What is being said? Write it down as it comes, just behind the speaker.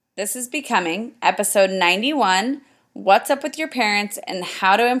This is Becoming, episode 91, What's Up With Your Parents and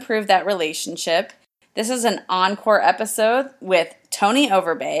How to Improve That Relationship. This is an encore episode with Tony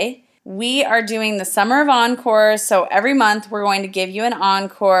Overbay. We are doing the Summer of Encores, so every month we're going to give you an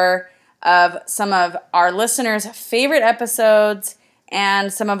encore of some of our listeners' favorite episodes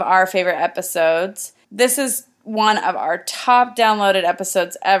and some of our favorite episodes. This is one of our top downloaded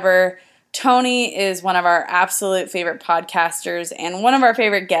episodes ever. Tony is one of our absolute favorite podcasters and one of our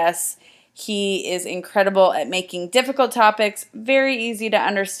favorite guests. He is incredible at making difficult topics very easy to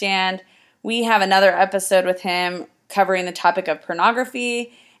understand. We have another episode with him covering the topic of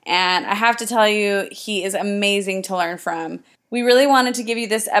pornography, and I have to tell you, he is amazing to learn from. We really wanted to give you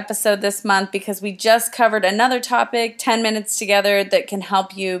this episode this month because we just covered another topic, 10 minutes together, that can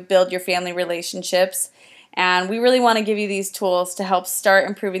help you build your family relationships. And we really want to give you these tools to help start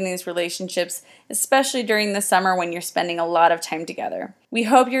improving these relationships, especially during the summer when you're spending a lot of time together. We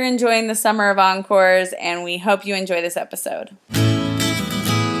hope you're enjoying the Summer of Encores, and we hope you enjoy this episode.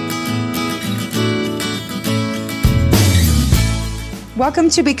 Welcome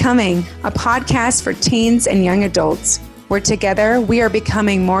to Becoming, a podcast for teens and young adults, where together we are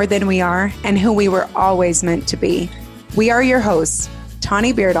becoming more than we are and who we were always meant to be. We are your hosts,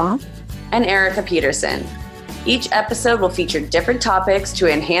 Tani Beardahl and Erica Peterson. Each episode will feature different topics to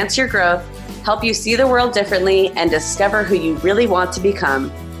enhance your growth, help you see the world differently, and discover who you really want to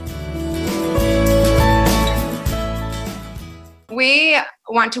become. We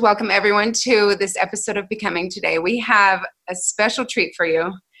want to welcome everyone to this episode of Becoming today. We have a special treat for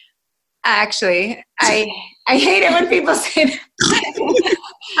you. Actually, I hate it when people say that.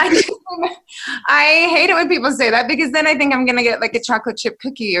 I hate it when people say that because then I think I'm going to get like a chocolate chip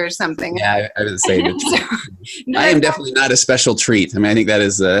cookie or something. Yeah, I would say that. I am definitely not a special treat. I mean, I think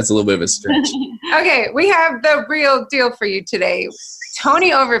that's a little bit of a stretch. Okay, we have the real deal for you today.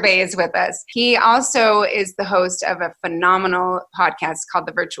 Tony Overbay is with us. He also is the host of a phenomenal podcast called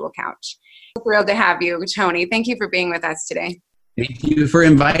The Virtual Couch. Thrilled to have you, Tony. Thank you for being with us today. Thank you for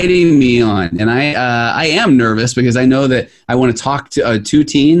inviting me on. And I am nervous because I know that I want to talk to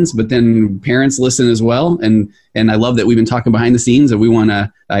teens, but then parents listen as well. And I love that we've been talking behind the scenes, and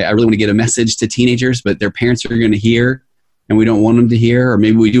I really want to get a message to teenagers, but their parents are going to hear, and we don't want them to hear, or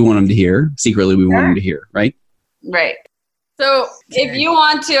maybe we do want them to hear. Secretly, we want them to hear, right? Right. So if you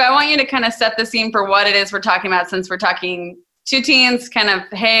want to, I want you to kind of set the scene for what it is we're talking about, since we're talking to teens, kind of,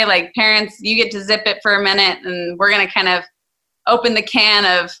 hey, like parents, you get to zip it for a minute, and we're going to kind of open the can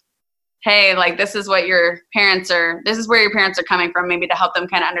of, hey, like this is where your parents are coming from, maybe to help them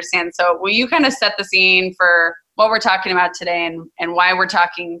kind of understand. So will you kind of set the scene for what we're talking about today and why we're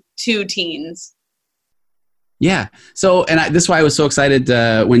talking to teens? Yeah. So, this is why I was so excited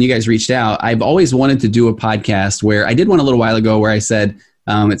when you guys reached out. I've always wanted to do a podcast where I did one a little while ago where I said,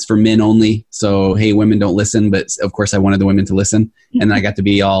 it's for men only. So, hey, women don't listen. But of course, I wanted the women to listen. And then I got to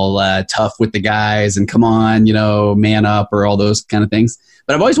be all tough with the guys and come on, man up, or all those kind of things.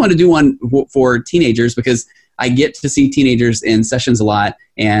 But I've always wanted to do one for teenagers because I get to see teenagers in sessions a lot.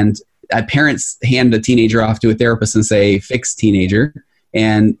 And parents hand a teenager off to a therapist and say, fix teenager.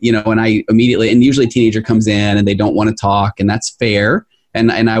 And, and I immediately, and usually a teenager comes in and they don't want to talk, and that's fair. And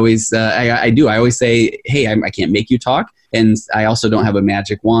I always, I always say, hey, I can't make you talk. And I also don't have a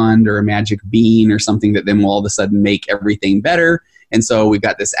magic wand or a magic bean or something that then will all of a sudden make everything better. And so we've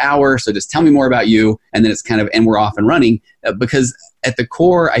got this hour, so just tell me more about you. And then it's and we're off and running. Because at the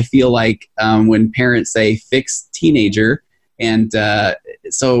core, I feel like when parents say fix teenager, and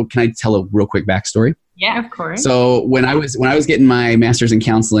so can I tell a real quick backstory? Yeah, of course. So when I was getting my master's in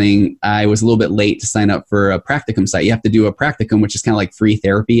counseling, I was a little bit late to sign up for a practicum site. You have to do a practicum, which is kind of like free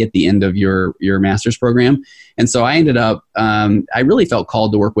therapy at the end of your master's program. And so I ended up, I really felt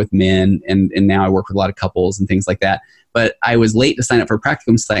called to work with men, and now I work with a lot of couples and things like that. But I was late to sign up for a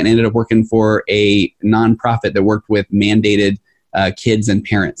practicum site, and I ended up working for a nonprofit that worked with mandated kids and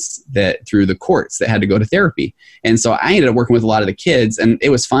parents that through the courts that had to go to therapy. And so I ended up working with a lot of the kids, and it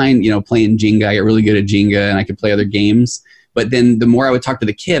was fine, playing Jenga. I got really good at Jenga, and I could play other games. But then the more I would talk to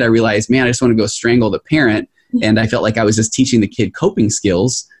the kid, I realized, man, I just want to go strangle the parent. And I felt like I was just teaching the kid coping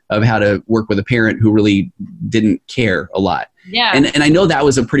skills of how to work with a parent who really didn't care a lot. Yeah. And I know that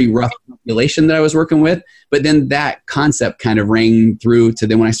was a pretty rough population that I was working with, but then that concept kind of rang through to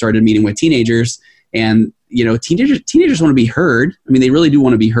then when I started meeting with teenagers. And teenagers want to be heard. I mean, they really do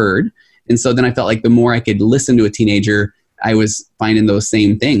want to be heard. And so then I felt like the more I could listen to a teenager, I was finding those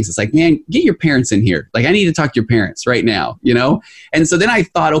same things. It's like, man, get your parents in here. Like, I need to talk to your parents right now, you know? And so then I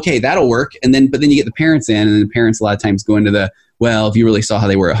thought, okay, that'll work. But then you get the parents in, and the parents a lot of times go into the, well, if you really saw how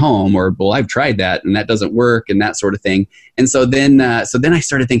they were at home, or, well, I've tried that and that doesn't work, and that sort of thing. And so then I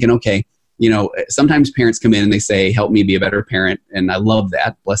started thinking, okay, you know, sometimes parents come in and they say, help me be a better parent. And I love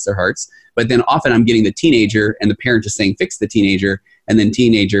that, bless their hearts. But then often I'm getting the teenager, and the parent is saying, fix the teenager. And then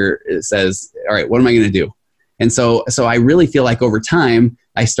teenager says, all right, what am I going to do? And so I really feel like over time,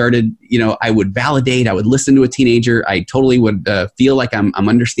 I started, you know, I would validate, I would listen to a teenager. I totally would feel like I'm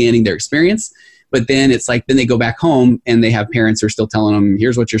understanding their experience. But then it's like, then they go back home and they have parents who are still telling them,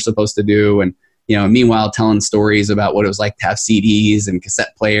 here's what you're supposed to do. And, you know, meanwhile, telling stories about what it was like to have CDs and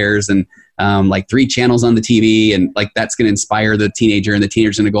cassette players and like 3 channels on the TV. And like, that's going to inspire the teenager, and the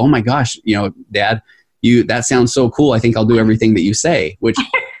teenager's going to go, oh my gosh, you know, Dad, that sounds so cool. I think I'll do everything that you say, which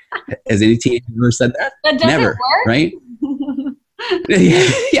has any teenager ever said that? That doesn't Never, work. right?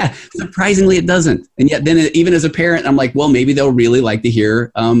 Yeah, surprisingly it doesn't. And yet then even as a parent, I'm like, well, maybe they'll really like to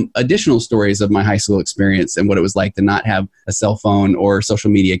hear additional stories of my high school experience and what it was like to not have a cell phone or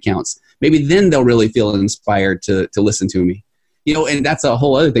social media accounts. Maybe then they'll really feel inspired to listen to me. You know, and that's a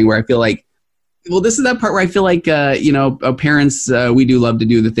whole other thing where I feel like, well, this is that part where I feel like, you know, parents, we do love to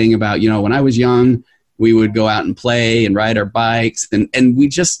do the thing about, you know, when I was young, we would go out and play and ride our bikes,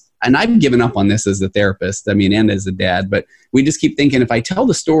 and I've given up on this as a therapist, I mean, and as a dad, but we just keep thinking, if I tell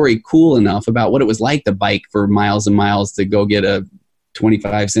the story cool enough about what it was like to bike for miles and miles to go get a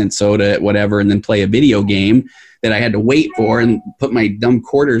 25-cent soda at whatever, and then play a video game that I had to wait for and put my dumb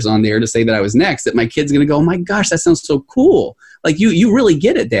quarters on there to say that I was next, that my kid's going to go, oh my gosh, that sounds so cool. Like, you really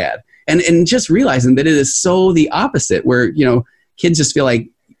get it, Dad. And just realizing that it is so the opposite, where, you know, kids just feel like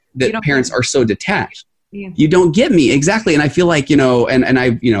that parents are so detached. Yeah. You don't get me. Exactly. And I feel like, you know, and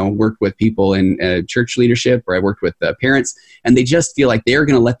I've, you know, worked with people in church leadership, or I worked with parents, and they just feel like they're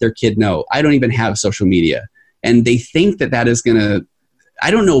going to let their kid know, I don't even have social media. And they think that is going to,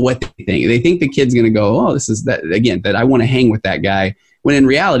 I don't know what they think. They think the kid's going to go, oh, this is that, again, that I want to hang with that guy. When in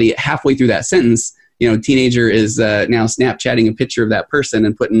reality, halfway through that sentence, you know, teenager is now Snapchatting a picture of that person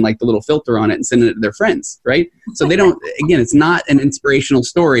and putting like the little filter on it and sending it to their friends. Right. So they don't, again, it's not an inspirational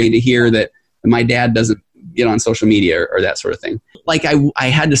story to hear that my dad doesn't get on social media or that sort of thing. Like I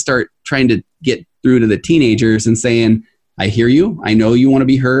had to start trying to get through to the teenagers and saying, I hear you. I know you want to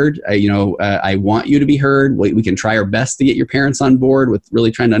be heard. I want you to be heard. We can try our best to get your parents on board with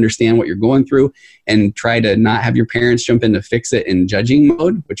really trying to understand what you're going through, and try to not have your parents jump in to fix it in judging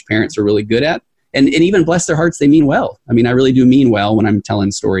mode, which parents are really good at. And even bless their hearts, they mean well. I mean, I really do mean well when I'm telling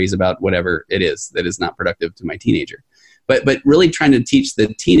stories about whatever it is that is not productive to my teenager. But really trying to teach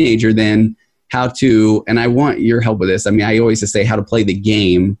the teenager then how to, and I want your help with this. I mean, I always just say how to play the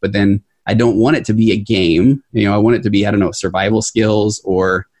game, but then I don't want it to be a game. You know, I want it to be, I don't know, survival skills,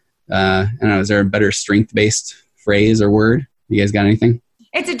 or, I don't know, is there a better strength-based phrase or word? You guys got anything?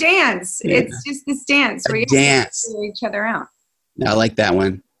 It's a dance. Yeah. It's just this dance where you figure each other out. I like that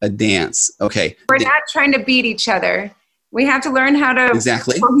one. A dance. Okay. We're not trying to beat each other. We have to learn how to work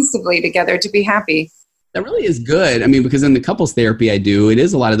cohesively together to be happy. That really is good. I mean, because in the couples therapy I do, it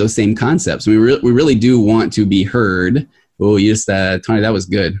is a lot of those same concepts. I mean, we really do want to be heard. Oh, you just, Tony, that was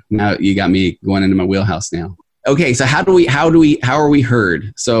good. Now you got me going into my wheelhouse now. Okay, so how are we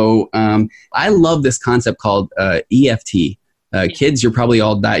heard? So I love this concept called EFT. Kids, you're probably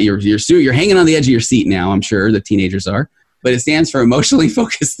all you're hanging on the edge of your seat now. I'm sure the teenagers are, but it stands for emotionally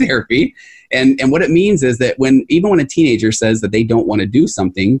focused therapy. And what it means is that even when a teenager says that they don't want to do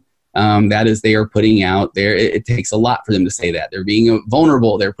something, that is, they are putting out there. It takes a lot for them to say that. They're being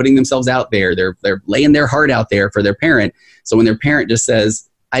vulnerable. They're putting themselves out there. They're laying their heart out there for their parent. So when their parent just says,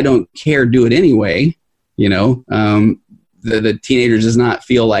 I don't care, do it anyway, you know, the teenager does not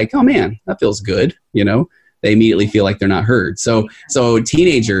feel like, oh man, that feels good. You know, they immediately feel like they're not heard. So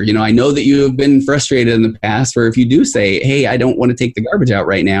teenager, you know, I know that you have been frustrated in the past, where if you do say, hey, I don't want to take the garbage out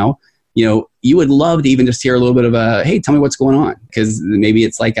right now, you know, you would love to even just hear a little bit of a, hey, tell me what's going on. Because maybe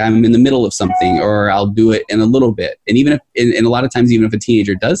it's like I'm in the middle of something, or I'll do it in a little bit. And even if, and a lot of times, even if a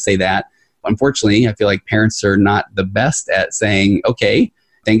teenager does say that, unfortunately, I feel like parents are not the best at saying, okay,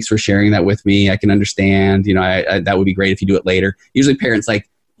 thanks for sharing that with me. I can understand, you know, I that would be great if you do it later. Usually parents, like,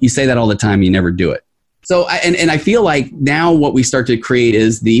 you say that all the time, you never do it. So, I feel like now what we start to create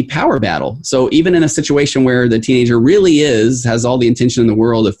is the power battle. So even in a situation where the teenager really has all the intention in the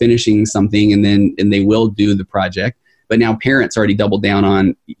world of finishing something, and they will do the project, but now parents already doubled down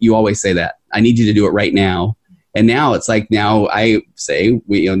on, you always say that, I need you to do it right now. And now it's like, now I say,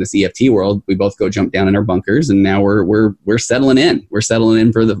 in this EFT world, we both go jump down in our bunkers, and now we're settling in. We're settling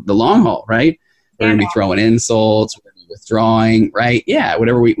in for the long haul, right? We're going to be throwing insults, we're going to be withdrawing, right? Yeah,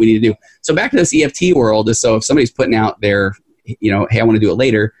 whatever we need to do. So back to this EFT world is, so if somebody's putting out their, hey, I want to do it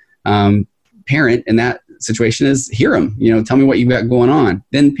later, parent in that situation is hear them, tell me what you've got going on.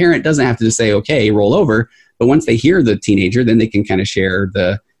 Then parent doesn't have to just say, okay, roll over. But once they hear the teenager, then they can kind of share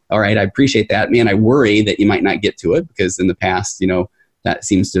all right, I appreciate that. Man, I worry that you might not get to it because in the past, that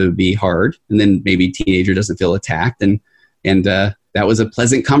seems to be hard. And then maybe teenager doesn't feel attacked. And that was a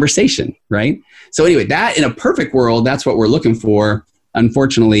pleasant conversation, right? So anyway, that in a perfect world, that's what we're looking for.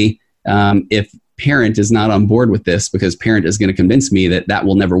 Unfortunately, if parent is not on board with this, because parent is going to convince me that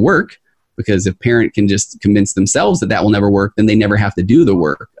will never work, because if parent can just convince themselves that will never work, then they never have to do the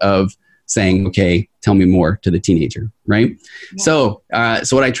work of saying, okay, tell me more to the teenager, right? Yeah. So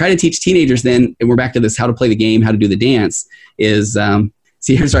what I try to teach teenagers then, and we're back to this, how to play the game, how to do the dance, is,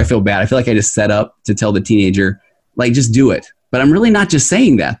 see, here's where I feel bad. I feel like I just set up to tell the teenager, like, just do it. But I'm really not just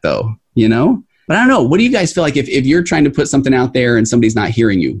saying that though, But I don't know. What do you guys feel like if you're trying to put something out there and somebody's not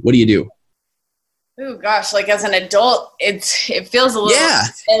hearing you? What do you do? Oh gosh, like as an adult, it feels a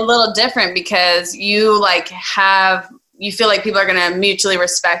little different because you feel like people are going to mutually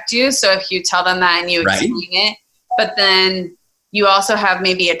respect you. So if you tell them that and you explain it, but then you also have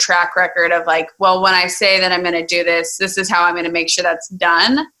maybe a track record of like, well, when I say that I'm going to do this, this is how I'm going to make sure that's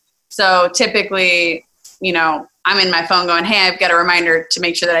done. So typically, I'm in my phone going, hey, I've got a reminder to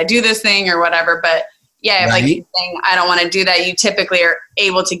make sure that I do this thing or whatever. But yeah, like you're saying, I don't want to do that. You typically are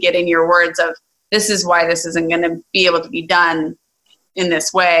able to get in your words of, this is why this isn't going to be able to be done in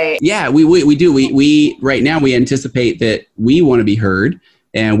this way. Yeah, we do. We right now we anticipate that we want to be heard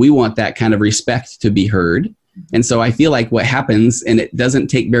and we want that kind of respect to be heard. And so I feel like what happens, and it doesn't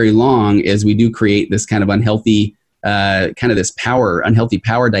take very long, is we do create this kind of unhealthy power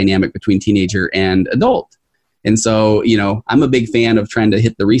dynamic between teenager and adult. And so, I'm a big fan of trying to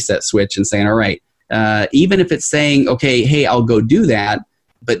hit the reset switch and saying, all right, even if it's saying, okay, hey, I'll go do that.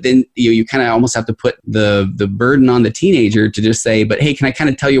 But then you kind of almost have to put the burden on the teenager to just say, but hey, can I kind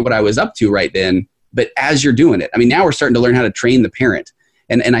of tell you what I was up to right then? But as you're doing it, I mean, now we're starting to learn how to train the parent.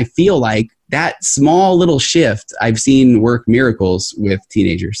 And I feel like that small little shift I've seen work miracles with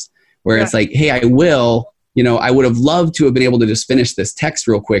teenagers where it's like, hey, I will, I would have loved to have been able to just finish this text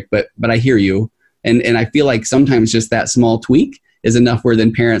real quick, but I hear you. And I feel like sometimes just that small tweak is enough where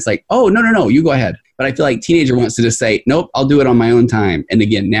then parents like, oh, no, you go ahead. But I feel like teenager wants to just say, nope, I'll do it on my own time. And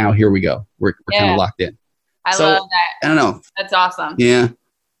again, now here we go. We're kind of locked in. I love that. I don't know. That's awesome. Yeah.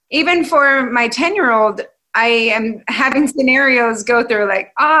 Even for my 10-year-old, I am having scenarios go through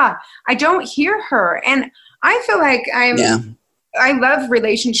like, I don't hear her. And I feel like I love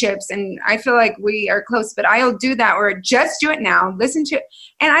relationships and I feel like we are close, but I'll do that or just do it now, listen to it.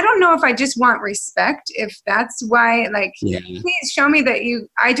 And I don't know if I just want respect, if that's why, please show me that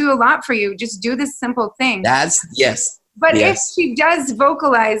I do a lot for you. Just do this simple thing. But if she does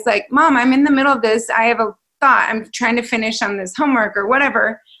vocalize like, Mom, I'm in the middle of this. I have a thought. I'm trying to finish on this homework or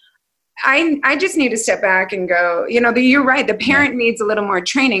whatever. I just need to step back and go, you're right. The parent needs a little more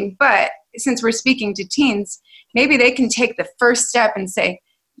training, but since we're speaking to teens, maybe they can take the first step and say,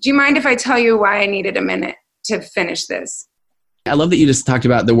 do you mind if I tell you why I needed a minute to finish this? I love that you just talked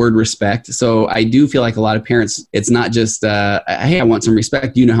about the word respect. So I do feel like a lot of parents, it's not just, hey, I want some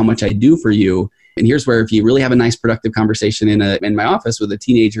respect. Do you know how much I do for you? And here's where if you really have a nice productive conversation in my office with a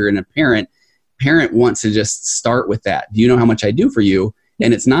teenager and a parent wants to just start with that. Do you know how much I do for you?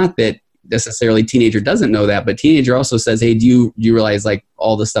 And it's not that necessarily teenager doesn't know that, but teenager also says, hey, do you realize like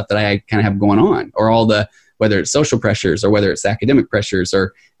all the stuff that I kind of have going on, or all the, whether it's social pressures or whether it's academic pressures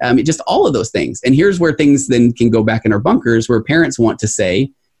or just all of those things. And here's where things then can go back in our bunkers where parents want to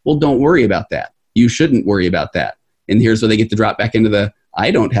say, well, don't worry about that. You shouldn't worry about that. And here's where they get to drop back into I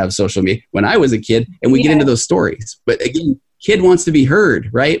don't have social media when I was a kid, and we get into those stories. But again, kid wants to be heard,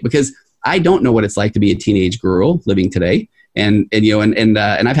 right? Because I don't know what it's like to be a teenage girl living today. And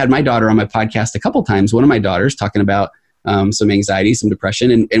I've had my daughter on my podcast a couple times, one of my daughters talking about some anxiety, some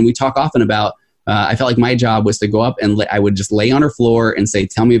depression. And we talk often about, I felt like my job was to go up and I would just lay on her floor and say,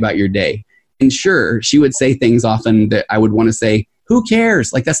 tell me about your day. And sure, she would say things often that I would want to say, who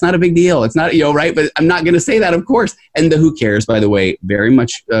cares? Like, that's not a big deal. It's not, right? But I'm not going to say that, of course. And the who cares, by the way, very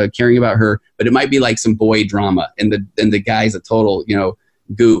much caring about her, but it might be like some boy drama. And the guy's a total,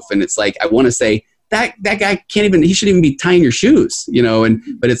 goof. And it's like, I want to say, that guy can't even, he shouldn't even be tying your shoes,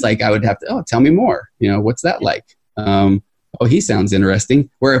 but it's like, I would have to, tell me more, what's that like? He sounds interesting.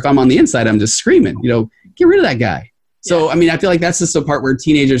 Where if I'm on the inside, I'm just screaming, get rid of that guy. So, I mean, I feel like that's just the part where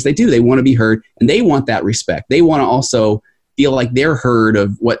teenagers, they want to be heard and they want that respect. They want to also feel like they're heard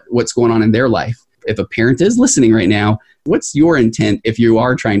of what's going on in their life. If a parent is listening right now, What's your intent if you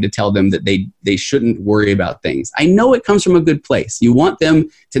are trying to tell them that they shouldn't worry about things? I know it comes from a good place. You want them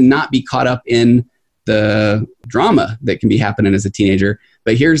to not be caught up in the drama that can be happening as a teenager.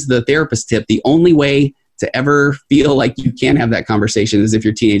 But here's the therapist tip. The only way to ever feel like you can have that conversation is if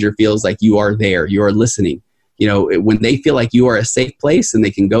your teenager feels like you are there, you are listening. When they feel like you are a safe place and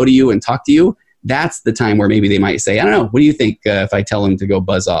they can go to you and talk to you, that's the time where maybe they might say, I don't know, what do you think if I tell them to go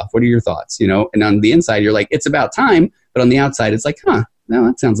buzz off? What are your thoughts? And on the inside, you're like, it's about time. But on the outside, it's like, no,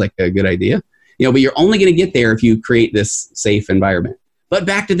 that sounds like a good idea. But you're only going to get there if you create this safe environment. But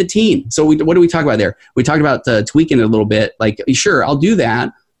back to the teen. So what do we talk about there? We talked about tweaking it a little bit. Like, sure, I'll do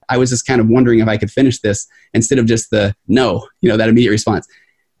that. I was just kind of wondering if I could finish this instead of just the no, that immediate response.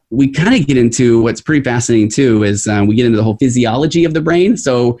 We kind of get into what's pretty fascinating too is we get into the whole physiology of the brain.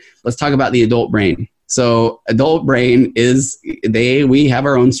 So let's talk about the adult brain. So adult brain we have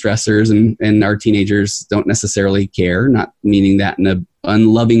our own stressors and our teenagers don't necessarily care, not meaning that in an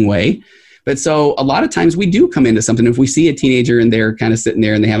unloving way. But so a lot of times we do come into something. If we see a teenager and they're kind of sitting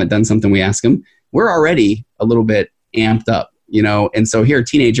there and they haven't done something, we ask them, we're already a little bit amped up, And so here,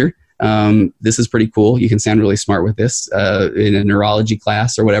 teenager, this is pretty cool. You can sound really smart with this in a neurology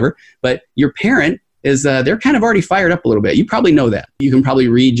class or whatever. But your parent is, they're kind of already fired up a little bit. You probably know that. You can probably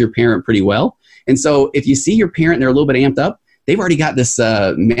read your parent pretty well. And so if you see your parent and they're a little bit amped up, they've already got this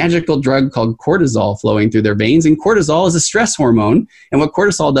magical drug called cortisol flowing through their veins. And cortisol is a stress hormone. And what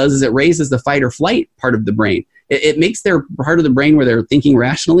cortisol does is it raises the fight or flight part of the brain. It makes their part of the brain where they're thinking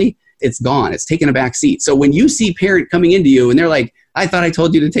rationally, it's gone. It's taken a back seat. So when you see parent coming into you and they're like, I thought I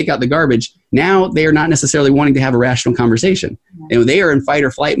told you to take out the garbage. Now they are not necessarily wanting to have a rational conversation. And they are in fight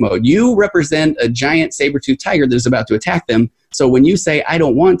or flight mode. You represent a giant saber-toothed tiger that is about to attack them. So when you say, I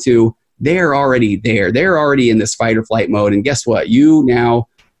don't want to, they're already there. They're already in this fight or flight mode. And guess what? You now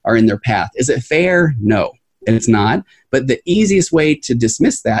are in their path. Is it fair? No, it's not. But the easiest way to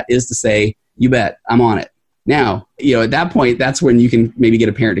dismiss that is to say, you bet, I'm on it. Now, at that point, that's when you can maybe get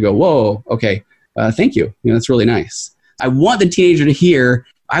a parent to go, whoa, okay, thank you. That's really nice. I want the teenager to hear,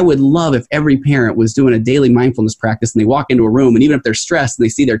 I would love if every parent was doing a daily mindfulness practice and they walk into a room and even if they're stressed and they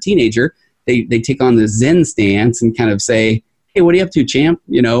see their teenager, they take on the Zen stance and kind of say, hey, what are you up to, champ?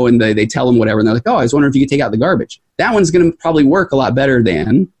 And they tell them whatever. And they're like, oh, I was wondering if you could take out the garbage. That one's going to probably work a lot better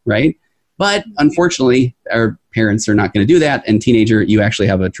than, right? But unfortunately, our parents are not going to do that. And teenager, you actually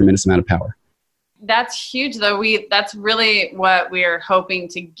have a tremendous amount of power. That's huge, though. That's really what we're hoping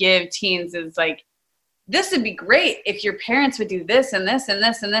to give teens is like, this would be great if your parents would do this and this and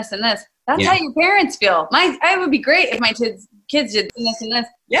this and this and this. That's how your parents feel. It would be great if my kids did this and this.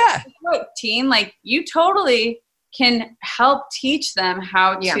 Yeah. Teen, like you totally can help teach them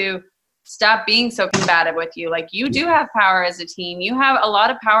how to stop being so combative with you. Like you do have power as a teen. You have a lot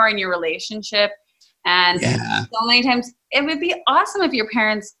of power in your relationship. And so many times it would be awesome if your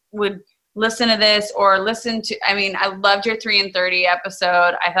parents would listen to this or listen to, I loved your 3 and 30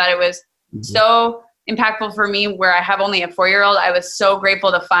 episode. I thought it was so impactful for me where I have only a 4-year-old. I was so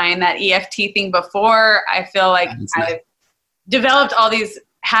grateful to find that EFT thing before. I feel like I've developed all these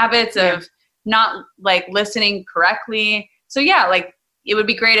habits of not like listening correctly. So like it would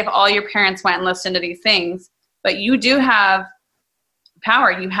be great if all your parents went and listened to these things, but you do have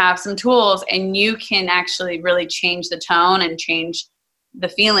power. You have some tools and you can actually really change the tone and change the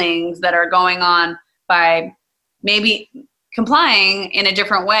feelings that are going on by maybe complying in a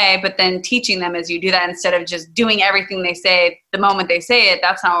different way, but then teaching them as you do that instead of just doing everything they say the moment they say it.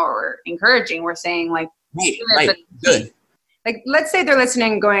 That's not what we're encouraging. We're saying like, right. Good. Like, let's say they're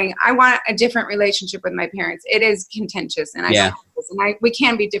listening and going, I want a different relationship with my parents. It is contentious and we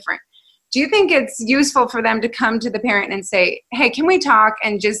can be different. Do you think it's useful for them to come to the parent and say, hey, can we talk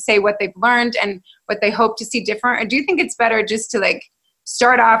and just say what they've learned and what they hope to see different? Or do you think it's better just to like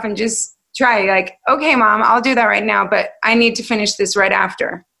start off and just try like, okay, mom, I'll do that right now, but I need to finish this right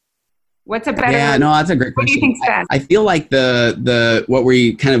after? What's a better? Yeah, no, that's a great question. What do you think's best? I feel like the what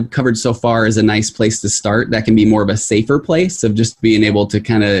we kind of covered so far is a nice place to start. That can be more of a safer place of just being able to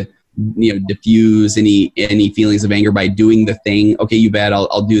kind of diffuse any feelings of anger by doing the thing. Okay, you bet,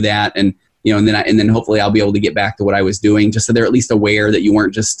 I'll do that, and and then hopefully I'll be able to get back to what I was doing, just so they're at least aware that you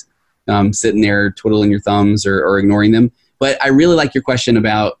weren't just sitting there twiddling your thumbs or ignoring them. But I really like your question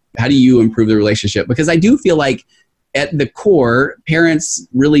about how do you improve the relationship, because I do feel like at the core, parents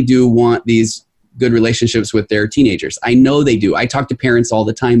really do want these good relationships with their teenagers. I know they do. I talk to parents all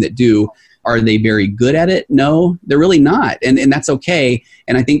the time that do. Are they very good at it? No, they're really not. And that's okay.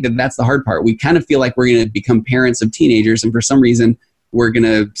 And I think that that's the hard part. We kind of feel like we're going to become parents of teenagers. And for some reason, we're going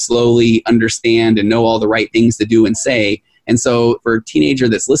to slowly understand and know all the right things to do and say. And so for a teenager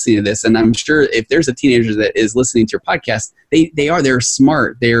that's listening to this, and I'm sure if there's a teenager that is listening to your podcast, they're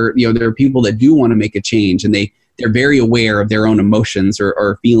smart. They're people that do want to make a change, and they're very aware of their own emotions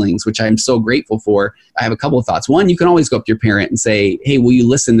or feelings, which I'm so grateful for. I have a couple of thoughts. One, you can always go up to your parent and say, hey, will you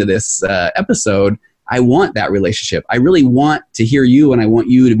listen to this episode? I want that relationship. I really want to hear you, and I want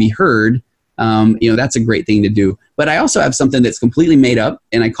you to be heard. That's a great thing to do. But I also have something that's completely made up,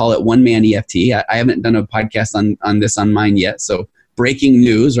 and I call it One Man EFT. I haven't done a podcast on this on mine yet, so breaking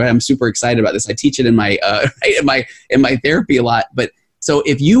news, right? I'm super excited about this. I teach it in my in my therapy a lot. But so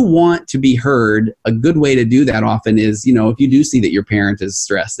if you want to be heard, a good way to do that often is, if you do see that your parent is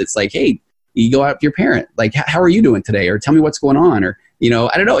stressed, it's like, hey, you go out to your parent, like, how are you doing today? Or tell me what's going on. Or, I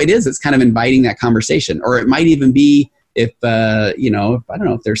don't know, it's kind of inviting that conversation. Or it might even be if I don't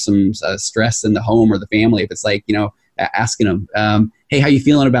know if there's some stress in the home or the family, if it's like, asking them, hey, how you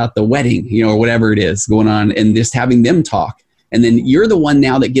feeling about the wedding, or whatever it is going on, and just having them talk. And then you're the one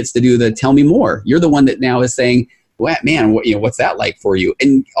now that gets to do the tell me more. You're the one that now is saying, well, man, what's that like for you?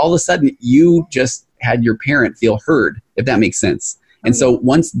 And all of a sudden you just had your parent feel heard, if that makes sense. And so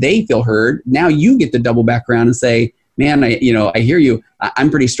once they feel heard, now you get to double back around and say, man, I hear you.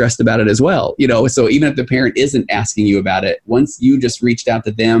 I'm pretty stressed about it as well. So even if the parent isn't asking you about it, once you just reached out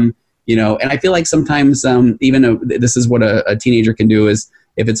to them, and I feel like sometimes this is what a teenager can do is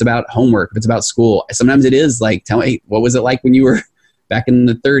if it's about homework, if it's about school, sometimes it is like, tell me, hey, what was it like when you were back in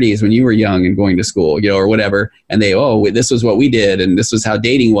the 30s when you were young and going to school, or whatever. And this was what we did. And this was how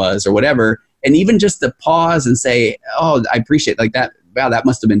dating was or whatever. And even just to pause and say, oh, I appreciate like that. Wow, that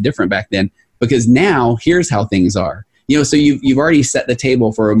must have been different back then. Because now here's how things are. So you've already set the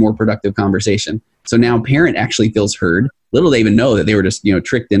table for a more productive conversation. So now parent actually feels heard. Little they even know that they were just,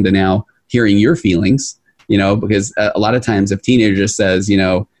 tricked into now hearing your feelings, because a lot of times if teenager just says,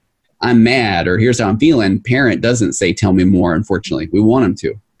 I'm mad or here's how I'm feeling, parent doesn't say, tell me more, unfortunately. We want them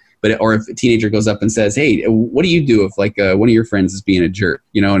to. Or if a teenager goes up and says, hey, what do you do if like one of your friends is being a jerk,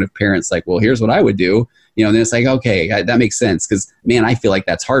 and if parent's like, well, here's what I would do, then it's like, okay, that makes sense. Because man, I feel like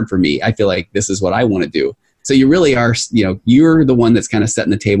that's hard for me. I feel like this is what I want to do. So you really are, you're the one that's kind of setting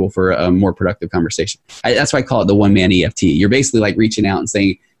the table for a more productive conversation. That's why I call it the one man EFT. You're basically like reaching out and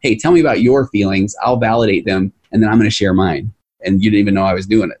saying, hey, tell me about your feelings. I'll validate them. And then I'm going to share mine. And you didn't even know I was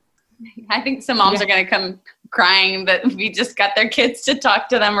doing it. I think some moms are going to come crying that we just got their kids to talk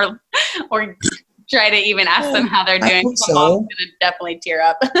to them or try to even ask them how they're doing. Some moms are going to definitely tear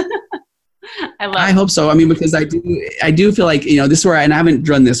up. I hope so. I mean, because I do feel like, this is where and I haven't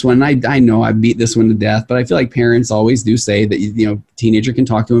done this one. I know I beat this one to death, but I feel like parents always do say that, teenager can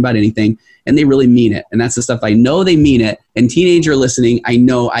talk to them about anything and they really mean it. And that's the stuff I know they mean it. And teenager listening,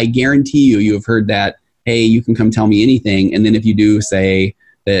 I guarantee you have heard that, hey, you can come tell me anything. And then if you do say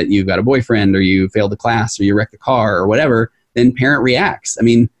that you've got a boyfriend or you failed the class or you wrecked the car or whatever, then parent reacts. I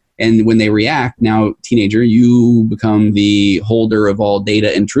mean, and when they react, now teenager, you become the holder of all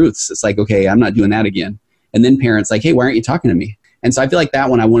data and truths. It's like, okay, I'm not doing that again. And then parents like, hey, why aren't you talking to me? And so I feel like that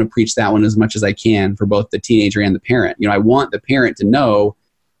one, I want to preach that one as much as I can for both the teenager and the parent. I want the parent to know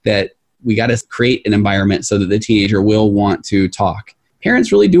that we got to create an environment so that the teenager will want to talk.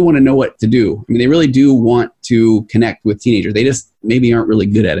 Parents really do want to know what to do. I mean, they really do want to connect with teenagers. They just maybe aren't really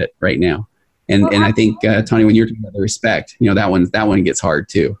good at it right now. And I think, Tony, when you're talking about the respect, that one gets hard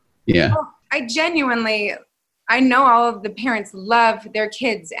too. Yeah. Well, I know all of the parents love their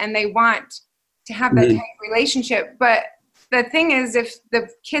kids and they want to have that kind of relationship. But the thing is, if the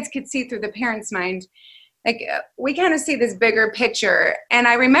kids could see through the parents' mind, like we kind of see this bigger picture. And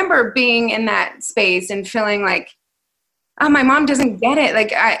I remember being in that space and feeling like, oh, my mom doesn't get it.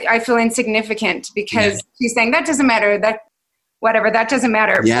 Like I feel insignificant because she's saying that doesn't matter. That doesn't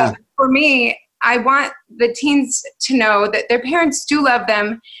matter. Yeah. But for me, I want the teens to know that their parents do love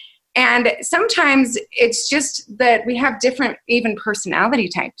them. And sometimes it's just that we have different even personality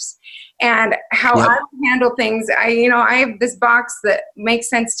types and how I handle things. I have this box that makes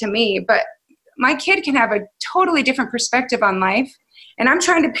sense to me, but my kid can have a totally different perspective on life. And I'm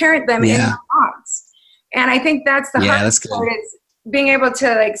trying to parent them in the box. And I think that's the hardest part is being able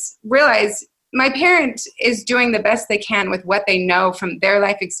to realize my parent is doing the best they can with what they know from their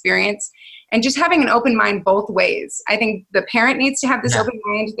life experience and just having an open mind both ways. I think the parent needs to have this open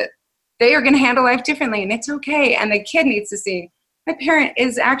mind that they are going to handle life differently and it's okay. And the kid needs to see my parent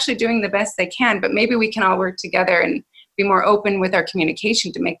is actually doing the best they can, but maybe we can all work together and be more open with our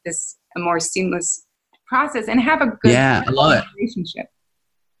communication to make this a more seamless process and have a good I love it. relationship.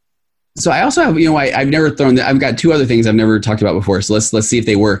 So I also have, I've never I've got two other things I've never talked about before. So let's see if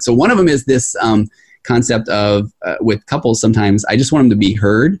they work. So one of them is this concept of with couples, sometimes I just want them to be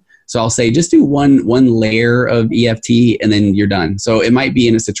heard. So I'll say, just do one layer of EFT and then you're done. So it might be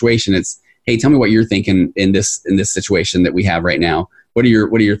in a situation, it's, hey, tell me what you're thinking in this situation that we have right now. What are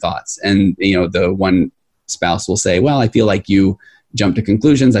your thoughts? And, the one spouse will say, well, I feel like you jumped to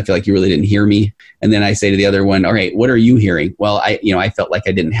conclusions. I feel like you really didn't hear me. And then I say to the other one, all right, what are you hearing? Well, I felt like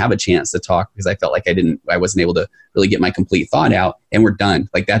I didn't have a chance to talk because I felt like I wasn't able to really get my complete thought out, and we're done.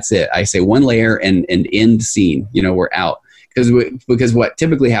 Like, that's it. I say one layer and end scene, we're out. Because what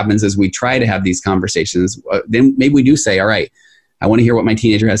typically happens is we try to have these conversations. Then maybe we do say, all right, I want to hear what my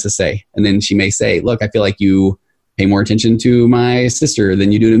teenager has to say. And then she may say, look, I feel like you pay more attention to my sister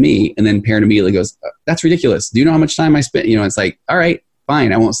than you do to me. And then parent immediately goes, that's ridiculous. Do you know how much time I spent? It's like, all right,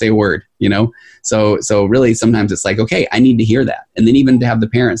 fine. I won't say a word, So really sometimes it's like, okay, I need to hear that. And then even to have the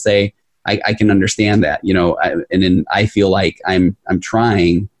parent say, I can understand that, and then I feel like I'm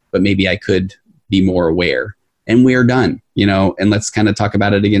trying, but maybe I could be more aware. And we're done, and let's kind of talk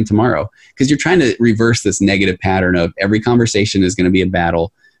about it again tomorrow. Because you're trying to reverse this negative pattern of every conversation is going to be a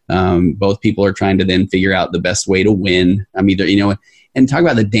battle. Both people are trying to then figure out the best way to win. And talk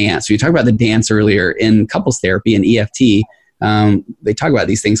about the dance. We talked about the dance earlier in couples therapy and EFT. They talk about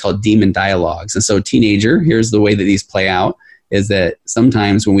these things called demon dialogues. And so teenager, here's the way that these play out, is that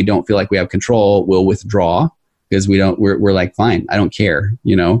sometimes when we don't feel like we have control, we'll withdraw because we're like, fine, I don't care,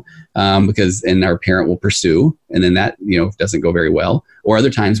 because our parent will pursue, and then that, doesn't go very well. Or other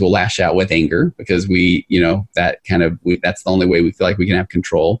times we'll lash out with anger because that's the only way we feel like we can have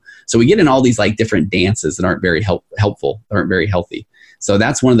control. So we get in all these like different dances that aren't very helpful, aren't very healthy. So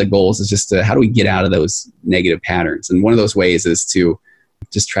that's one of the goals, is just how do we get out of those negative patterns? And one of those ways is to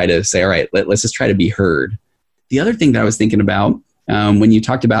just try to say, all right, let's just try to be heard. The other thing that I was thinking about, when you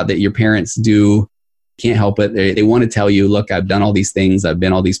talked about that your parents can't help it. They want to tell you, look, I've done all these things. I've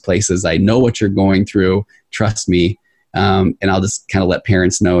been all these places. I know what you're going through. Trust me. And I'll just kind of let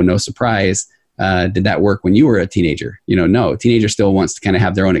parents know, no surprise. Did that work when you were a teenager? No, a teenager still wants to kind of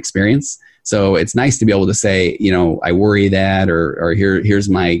have their own experience. So it's nice to be able to say, I worry that, or here's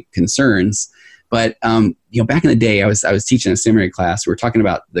my concerns. But, back in the day, I was teaching a seminary class. We were talking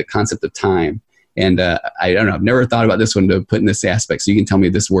about the concept of time. And I don't know, I've never thought about this one to put in this aspect. So you can tell me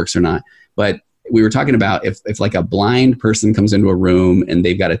if this works or not. But we were talking about if like a blind person comes into a room and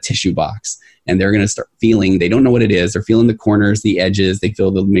they've got a tissue box and they're going to start feeling, they don't know what it is. They're feeling the corners, the edges, they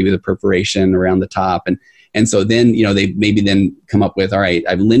feel maybe the perforation around the top. And so then, they maybe then come up with, all right,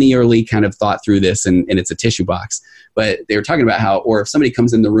 I've linearly kind of thought through this and it's a tissue box. But they were talking about or if somebody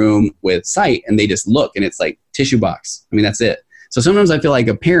comes in the room with sight and they just look and it's like tissue box. I mean, that's it. So sometimes I feel like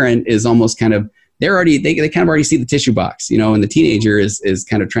a parent is almost kind of, they kind of already see the tissue box, and the teenager is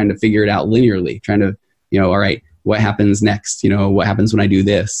kind of trying to figure it out linearly, trying to, all right, what happens next? What happens when I do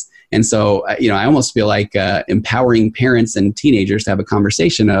this? And so, I almost feel like empowering parents and teenagers to have a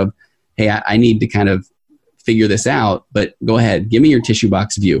conversation of, hey, I need to kind of figure this out, but go ahead, give me your tissue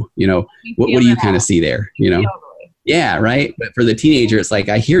box view. What do you kind of see there? Yeah, right. But for the teenager, it's like,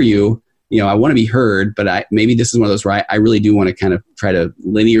 I hear you, I want to be heard, but maybe this is one of those where I really do want to kind of try to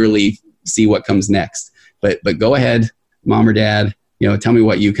linearly see what comes next, but go ahead, mom or dad, tell me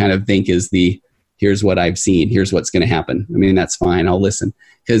what you kind of think is here's what I've seen, here's what's going to happen. I mean, that's fine. I'll listen.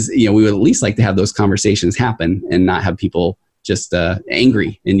 Because, we would at least like to have those conversations happen and not have people just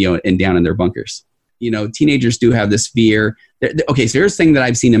angry and down in their bunkers. Teenagers do have this fear. Okay, so here's the thing that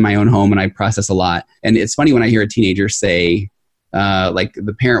I've seen in my own home and I process a lot. And it's funny when I hear a teenager say, like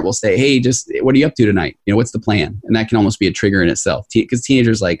the parent will say, hey, just what are you up to tonight? What's the plan? And that can almost be a trigger in itself. Because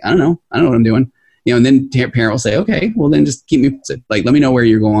teenagers like, I don't know what I'm doing. And then parent will say, okay, well then just keep me posted. Like, let me know where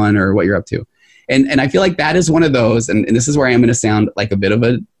you're going or what you're up to. And I feel like that is one of those, and this is where I am going to sound like a bit of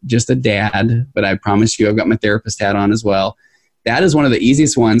just a dad, but I promise you I've got my therapist hat on as well. That is one of the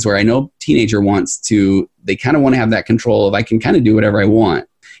easiest ones where I know teenager they kind of want to have that control of I can kind of do whatever I want.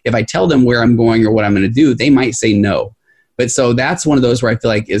 If I tell them where I'm going or what I'm going to do, they might say no. But so that's one of those where I feel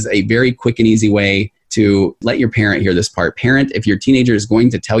like is a very quick and easy way to let your parent hear this part. Parent, if your teenager is going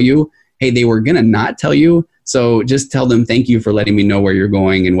to tell you, hey, they were going to not tell you, so just tell them, thank you for letting me know where you're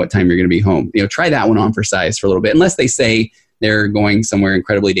going and what time you're going to be home. Try that one on for size for a little bit, unless they say they're going somewhere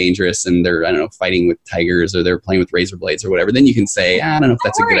incredibly dangerous and they're, I don't know, fighting with tigers or they're playing with razor blades or whatever. Then you can say, I don't know if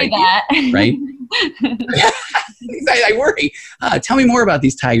that's a good idea, right? I worry. Tell me more about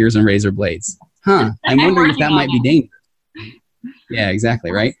these tigers and razor blades. I'm wondering if that might be dangerous. Yeah,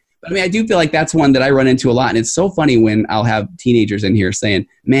 exactly, right? But I mean, I do feel like that's one that I run into a lot. And it's so funny when I'll have teenagers in here saying,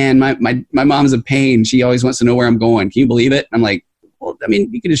 man, my mom's a pain. She always wants to know where I'm going. Can you believe it? I'm like, well, I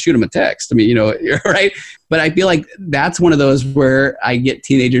mean, you can just shoot them a text. I mean, right? But I feel like that's one of those where I get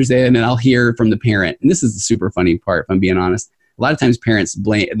teenagers in and I'll hear from the parent. And this is the super funny part, if I'm being honest. A lot of times parents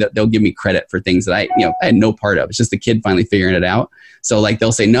blame, they'll give me credit for things that I had no part of. It's just the kid finally figuring it out. So like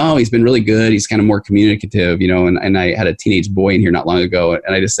they'll say, no, he's been really good. He's kind of more communicative, and I had a teenage boy in here not long ago.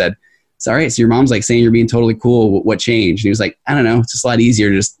 And I just said, it's all right. So your mom's like saying you're being totally cool. What changed? And he was like, I don't know. It's just a lot easier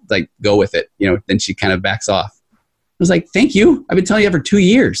to just like go with it. Then she kind of backs off. I was like, thank you. I've been telling you that for 2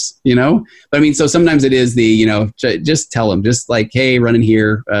 years, But I mean, so sometimes it is just tell them, just like, hey, run in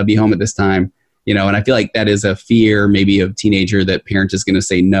here, be home at this time, and I feel like that is a fear maybe of teenager that parent is going to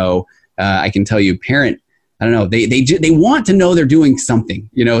say no. I can tell you parent, I don't know, they want to know they're doing something,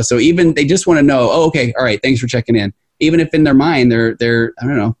 so even they just want to know, oh, okay, all right, thanks for checking in. Even if in their mind, they're I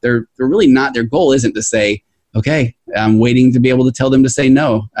don't know, they're really not, their goal isn't to say, okay, I'm waiting to be able to tell them to say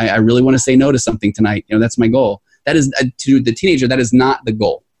no. I really want to say no to something tonight. That's my goal. That is to the teenager, that is not the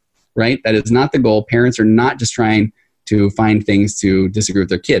goal, right? That is not the goal. Parents are not just trying to find things to disagree with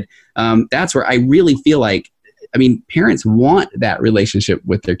their kid. That's where I really feel like, parents want that relationship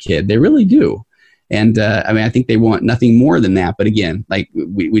with their kid. They really do. And I think they want nothing more than that. But again, like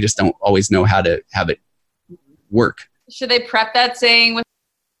we just don't always know how to have it work. Should they prep that saying with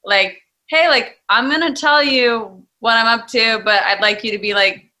like, hey, like, I'm going to tell you what I'm up to, but I'd like you to be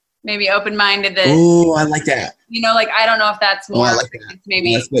like, maybe open-minded that. Oh, I like that. Like, I don't know if that's more. I like that.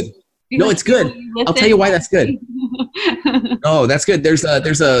 Maybe. Oh, that's good. No, it's good. I'll tell you why that's good. Oh, that's good. There's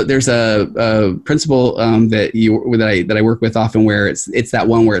a principle that I work with often where it's that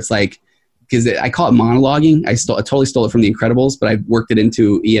one where it's like, because I call it monologuing. I totally stole it from The Incredibles, but I worked it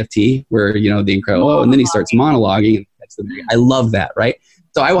into EFT where, The Incredible, and then he starts monologuing. I love that, right?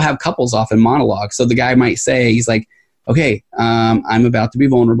 So I will have couples often monologue. So the guy might say, he's like, okay, I'm about to be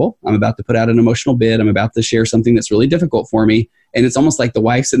vulnerable. I'm about to put out an emotional bid. I'm about to share something that's really difficult for me. And it's almost like the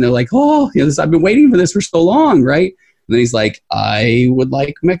wife's sitting there like, oh, I've been waiting for this for so long, right? And then he's like, I would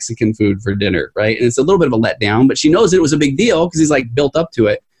like Mexican food for dinner, right? And it's a little bit of a letdown, but she knows it was a big deal because he's like built up to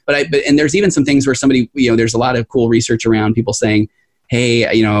it. And there's even some things where somebody, there's a lot of cool research around people saying, hey,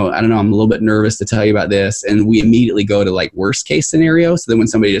 I don't know, I'm a little bit nervous to tell you about this. And we immediately go to like worst case scenario. So then when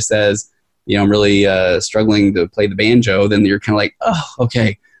somebody just says, I'm really struggling to play the banjo, then you're kind of like, oh,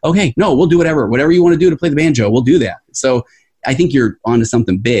 okay, no, we'll do whatever you want to do to play the banjo, we'll do that. So I think you're onto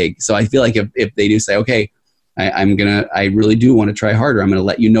something big. So I feel like if they do say, okay, I really do want to try harder, I'm going to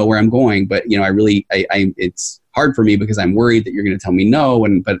let you know where I'm going, but it's hard for me because I'm worried that you're going to tell me no,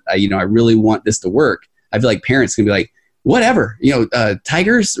 but I really want this to work. I feel like parents can be like, whatever,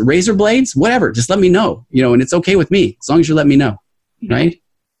 tigers, razor blades, whatever, just let me know, and it's okay with me as long as you let me know, right?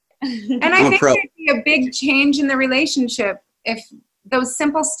 And I think there'd be a big change in the relationship if those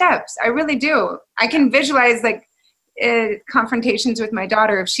simple steps. I really do. I can visualize like confrontations with my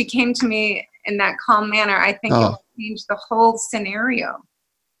daughter. If she came to me in that calm manner, I think it would change the whole scenario.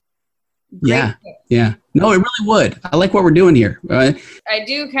 Great. Yeah. No, it really would. I like what we're doing here. I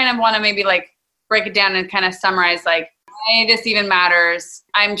do kind of want to maybe like break it down and kind of summarize like why this even matters.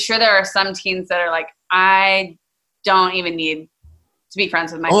 I'm sure there are some teens that are like, I don't even need to be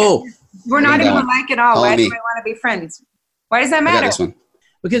friends with my kids. We're not even alike at all. Why do I want to be friends? Why does that matter? This one.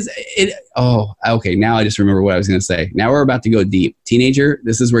 Because okay, now I just remember what I was going to say. Now we're about to go deep. Teenager,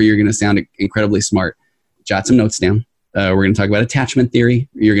 this is where you're going to sound incredibly smart. Jot some notes down. We're going to talk about attachment theory.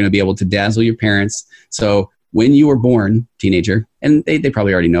 You're going to be able to dazzle your parents. So when you were born, teenager, and they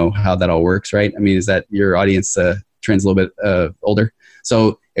probably already know how that all works, right? I mean, is that your audience trends a little bit older?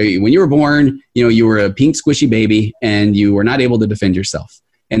 So when you were born, you were a pink squishy baby and you were not able to defend yourself.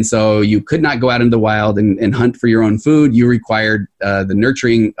 And so you could not go out into the wild and hunt for your own food. You required the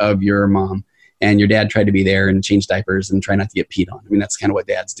nurturing of your mom, and your dad tried to be there and change diapers and try not to get peed on. I mean, that's kind of what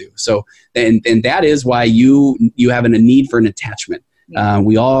dads do. So, and that is why you have a need for an attachment.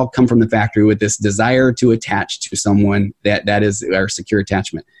 We all come from the factory with this desire to attach to someone that is our secure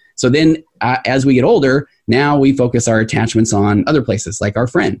attachment. So then as we get older, now we focus our attachments on other places like our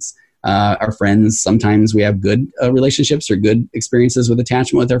friends. Our friends, sometimes we have good relationships or good experiences with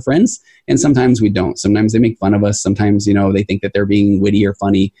attachment with our friends, and sometimes we don't. Sometimes they make fun of us. Sometimes, they think that they're being witty or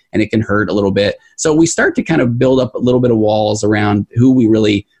funny, and it can hurt a little bit. So we start to kind of build up a little bit of walls around who we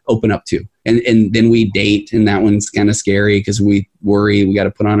really open up to. And then we date, and that one's kind of scary because we worry we got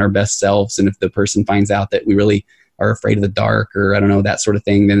to put on our best selves. And if the person finds out that we really are afraid of the dark or I don't know, that sort of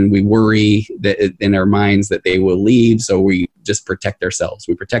thing, then we worry that in our minds that they will leave. So we just protect ourselves.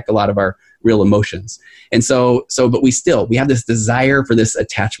 We protect a lot of our real emotions. And but we have this desire for this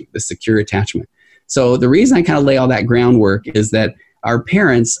attachment, this secure attachment. So the reason I kind of lay all that groundwork is that our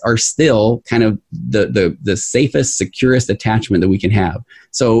parents are still kind of the safest, securest attachment that we can have.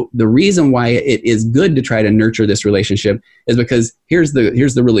 So the reason why it is good to try to nurture this relationship is because here's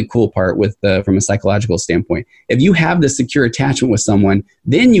the really cool part with from a psychological standpoint. If you have this secure attachment with someone,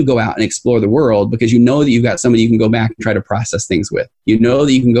 then you go out and explore the world because you know that you've got somebody you can go back and try to process things with. You know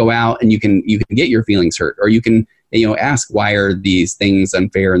that you can go out and you can get your feelings hurt, or you can ask, why are these things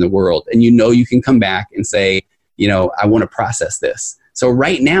unfair in the world? And you can come back and say, I want to process this. So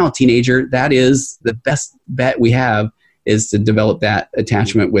right now, teenager, that is the best bet we have, is to develop that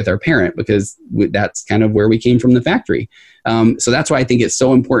attachment with our parent, because that's kind of where we came from the factory. So that's why I think it's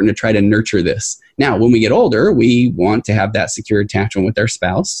so important to try to nurture this. Now, when we get older, we want to have that secure attachment with our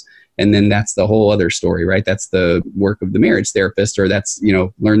spouse. And then that's the whole other story, right? That's the work of the marriage therapist, or that's,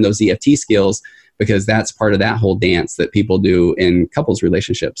 learn those EFT skills, because that's part of that whole dance that people do in couples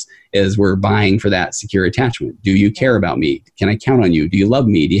relationships, is we're vying for that secure attachment. Do you care about me? Can I count on you? Do you love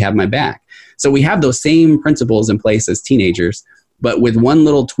me? Do you have my back? So we have those same principles in place as teenagers, but with one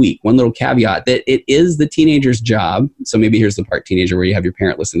little tweak, one little caveat, that it is the teenager's job. So maybe here's the part, teenager, where you have your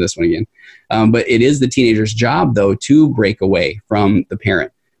parent listen to this one again. But it is the teenager's job, though, to break away from the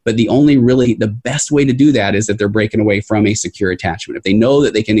parent. But the best way to do that is if they're breaking away from a secure attachment. If they know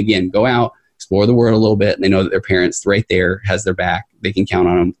that they can, again, go out, explore the world a little bit, and they know that their parents right there has their back, they can count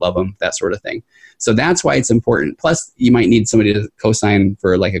on them, love them, that sort of thing. So that's why it's important. Plus, you might need somebody to co-sign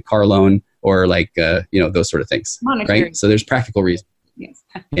for like a car loan, or like, those sort of things, right? So there's practical reasons. Yes.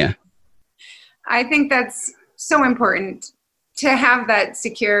 Yeah. I think that's so important to have that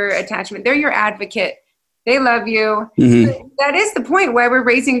secure attachment. They're your advocate. They love you. Mm-hmm. That is the point why we're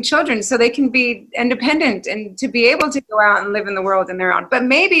raising children, so they can be independent and to be able to go out and live in the world on their own. But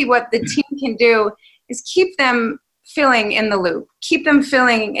maybe what the team can do is keep them feeling in the loop, keep them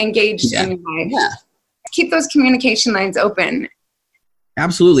feeling engaged in your life. Yeah. Keep those communication lines open.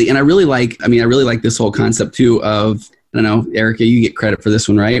 Absolutely. And I really like this whole concept too of, I don't know, Erica, you get credit for this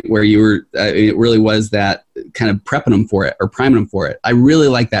one, right? Where you were, it really was that kind of prepping them for it or priming them for it. I really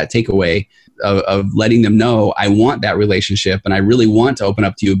like that takeaway of letting them know, I want that relationship and I really want to open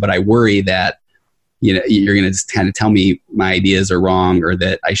up to you, but I worry that, you're going to just kind of tell me my ideas are wrong, or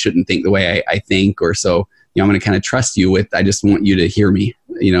that I shouldn't think the way I think, or so, I'm going to kind of trust you with, I just want you to hear me,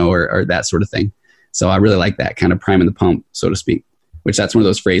 or that sort of thing. So I really like that kind of priming the pump, so to speak. Which that's one of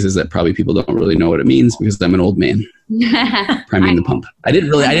those phrases that probably people don't really know what it means, because I'm an old man. Priming the pump. I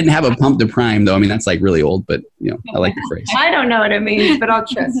didn't have a pump to prime, though. I mean, that's like really old, but I like the phrase. I don't know what it means, but I'll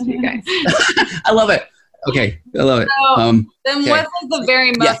trust you guys. I love it. Okay, I love it. So, then what's the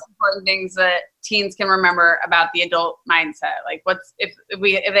very most important things that teens can remember about the adult mindset? Like, what's if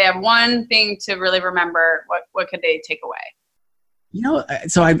they have one thing to really remember, what could they take away?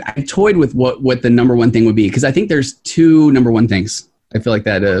 So I toyed with what the number one thing would be, because I think there's two number one things. I feel like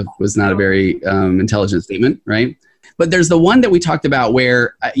that was not a very intelligent statement, right? But there's the one that we talked about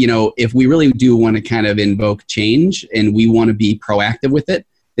where, if we really do want to kind of invoke change and we want to be proactive with it,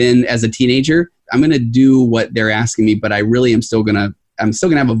 then as a teenager, I'm going to do what they're asking me, but I really am still going to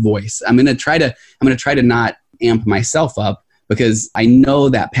have a voice. I'm going to try to not amp myself up, because I know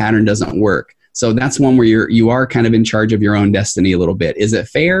that pattern doesn't work. So that's one where you are kind of in charge of your own destiny a little bit. Is it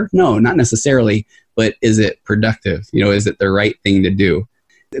fair? No, not necessarily. But is it productive? Is it the right thing to do?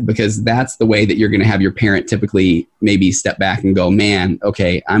 Because that's the way that you're going to have your parent typically maybe step back and go, man,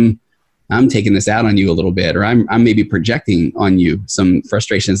 okay, I'm taking this out on you a little bit, or I'm maybe projecting on you some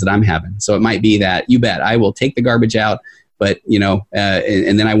frustrations that I'm having. So it might be that, you bet, I will take the garbage out, but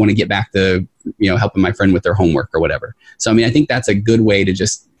and then I want to get back to helping my friend with their homework or whatever. So I think that's a good way to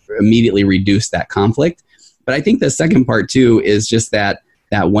just immediately reduce that conflict. But I think the second part too is just that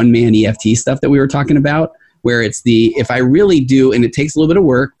one-man EFT stuff that we were talking about, where it's if I really do, and it takes a little bit of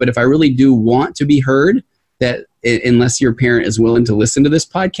work, but if I really do want to be heard, that unless your parent is willing to listen to this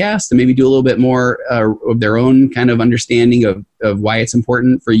podcast and maybe do a little bit more of their own kind of understanding of why it's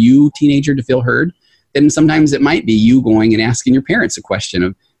important for you, teenager, to feel heard, then sometimes it might be you going and asking your parents a question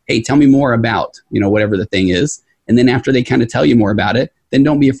of, hey, tell me more about, whatever the thing is. And then after they kind of tell you more about it, then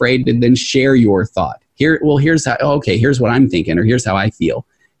don't be afraid to then share your thought. Here's how, here's what I'm thinking, or here's how I feel.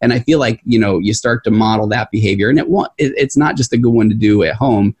 And I feel like, you start to model that behavior, and it's not just a good one to do at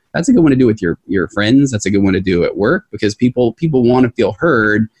home. That's a good one to do with your friends. That's a good one to do at work, because people want to feel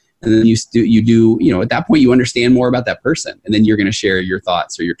heard. And then you do, at that point you understand more about that person, and then you're going to share your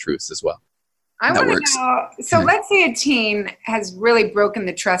thoughts or your truths as well. I want to know, so let's say a teen has really broken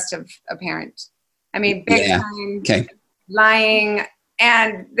the trust of a parent. Big time, lying,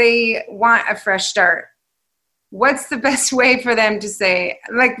 and they want a fresh start. What's the best way for them to say,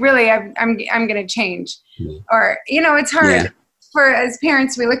 like, really, I'm going to change? Or, it's hard. as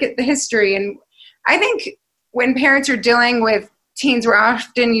parents, we look at the history, and I think when parents are dealing with teens, we're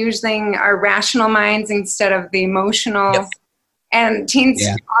often using our rational minds instead of the emotional. Yep. And teens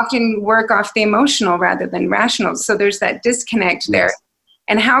often work off the emotional rather than rational. So there's that disconnect there.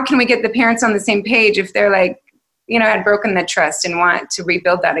 And how can we get the parents on the same page if they're like, had broken the trust and want to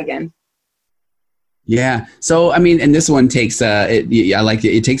rebuild that again? Yeah. So, I mean, and this one takes, I like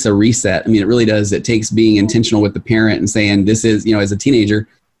it. It takes a reset. I mean, it really does. It takes being intentional with the parent and saying, this is, as a teenager,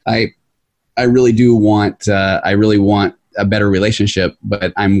 I really want a better relationship,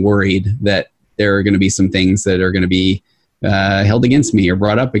 but I'm worried that there are going to be some things that are going to be held against me or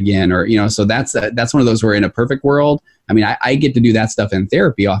brought up again, or, so that's one of those where in a perfect world, I mean, I get to do that stuff in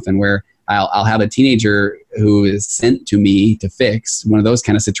therapy often, where I'll have a teenager who is sent to me to fix one of those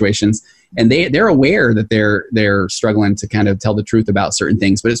kind of situations. And they're aware that they're struggling to kind of tell the truth about certain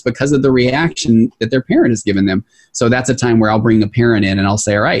things, but it's because of the reaction that their parent has given them. So that's a time where I'll bring the parent in and I'll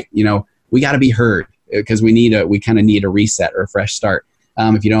say, all right, we got to be heard, because we kind of need a reset or a fresh start.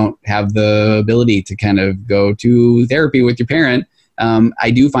 If you don't have the ability to kind of go to therapy with your parent,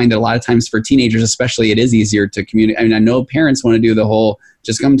 I do find that a lot of times for teenagers, especially, it is easier to communicate. I mean, I know parents want to do the whole,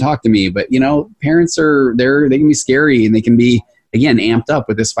 just come talk to me, but parents they can be scary, and they can be, again, amped up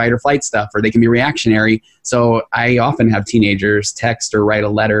with this fight or flight stuff, or they can be reactionary. So I often have teenagers text or write a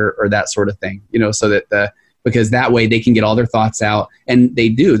letter or that sort of thing, so that because that way they can get all their thoughts out, and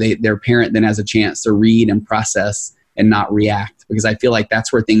their parent then has a chance to read and process and not react, because I feel like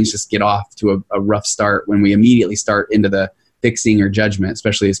that's where things just get off to a rough start when we immediately start into the fixing or judgment,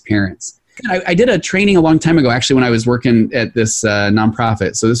 especially as parents. I did a training a long time ago, actually, when I was working at this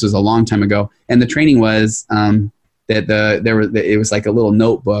nonprofit. So this was a long time ago. And the training was it was like a little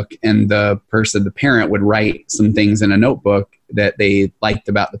notebook, and the parent would write some things in a notebook that they liked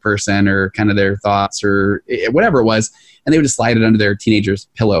about the person, or kind of their thoughts, or whatever it was. And they would just slide it under their teenager's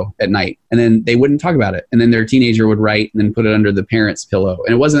pillow at night. And then they wouldn't talk about it. And then their teenager would write and then put it under the parent's pillow.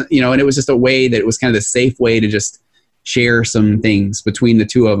 And it wasn't, and it was just a way that it was kind of the safe way to just share some things between the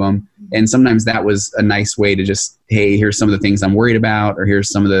two of them. And sometimes that was a nice way to just, hey, here's some of the things I'm worried about, or here's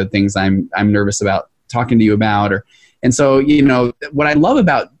some of the things I'm nervous about talking to you about. And so, what I love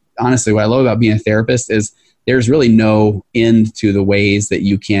about being a therapist is there's really no end to the ways that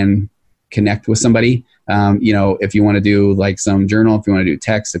you can connect with somebody. If you want to do like some journal, if you want to do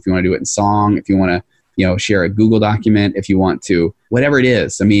text, if you want to do it in song, if you want to, share a Google document, if you want to, whatever it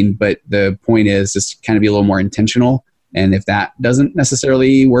is. I mean, but the point is just kind of be a little more intentional. And if that doesn't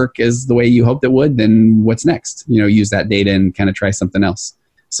necessarily work as the way you hoped it would, then what's next? Use that data and kind of try something else.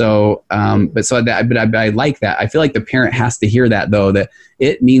 So, I like that. I feel like the parent has to hear that, though, that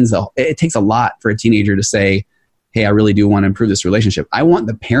it takes a lot for a teenager to say, hey, I really do want to improve this relationship. I want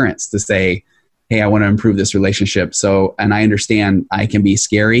the parents to say, hey, I want to improve this relationship. So, and I understand I can be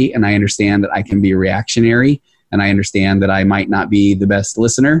scary, and I understand that I can be reactionary, and I understand that I might not be the best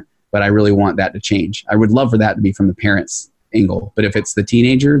listener, but I really want that to change. I would love for that to be from the parents' angle. But if it's the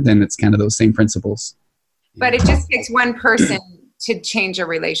teenager, then it's kind of those same principles. But it just takes one person to change a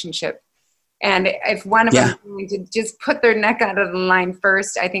relationship. And if one of them is willing to just put their neck out of the line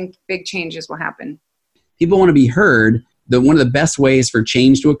first, I think big changes will happen. People want to be heard. One of the best ways for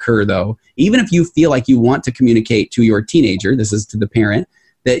change to occur, though, even if you feel like you want to communicate to your teenager, this is to the parent,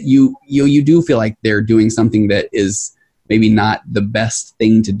 that you do feel like they're doing something that is maybe not the best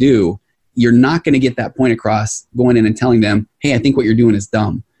thing to do, you're not going to get that point across going in and telling them, hey, I think what you're doing is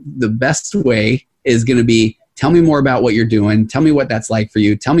dumb. The best way is going to be, tell me more about what you're doing. Tell me what that's like for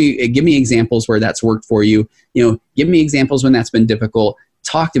you. Give me examples where that's worked for you. Give me examples when that's been difficult.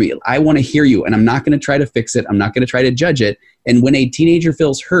 Talk to me. I want to hear you, and I'm not going to try to fix it. I'm not going to try to judge it. And when a teenager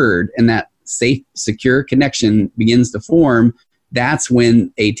feels heard and that safe, secure connection begins to form, that's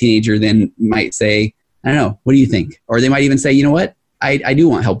when a teenager then might say, I don't know, what do you think? Or they might even say, you know what, I do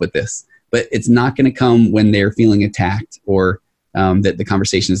want help with this. But it's not going to come when they're feeling attacked, or that the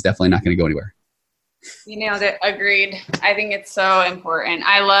conversation is definitely not going to go anywhere. You nailed it. Agreed. I think it's so important.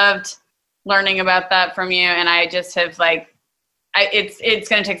 I loved learning about that from you, and I just have it's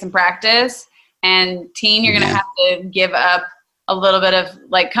going to take some practice. And teen, you're going to have to give up a little bit of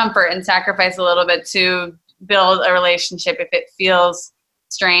comfort and sacrifice a little bit to build a relationship. If it feels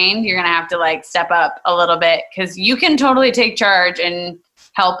strained, you're going to have to step up a little bit, because you can totally take charge and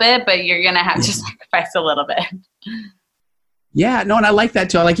help it, but you're going to have to sacrifice a little bit. Yeah, no, and I like that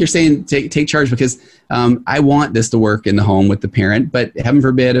too. I like you're saying take charge, because I want this to work in the home with the parent, but heaven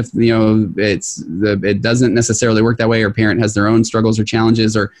forbid if it doesn't necessarily work that way, or parent has their own struggles or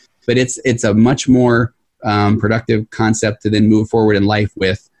challenges, but it's a much more productive concept to then move forward in life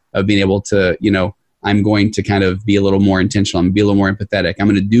with, of being able to I'm going to kind of be a little more intentional. I'm going to be a little more empathetic. I'm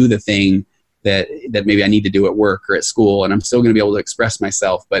going to do the thing that maybe I need to do at work or at school, and I'm still going to be able to express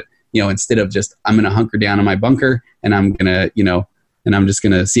myself. But, instead of just, I'm going to hunker down in my bunker and I'm going to, and I'm just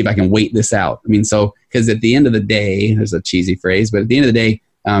going to see if I can wait this out. I mean, so, because at the end of the day, there's a cheesy phrase, but at the end of the day,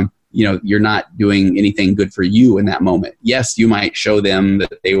 you're not doing anything good for you in that moment. Yes, you might show them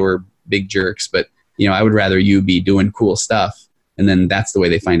that they were big jerks, but, I would rather you be doing cool stuff. And then that's the way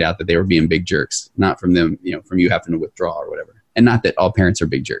they find out that they were being big jerks, not from them, from you having to withdraw or whatever. And not that all parents are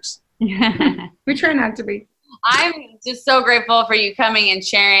big jerks. We try not to be. I'm just so grateful for you coming and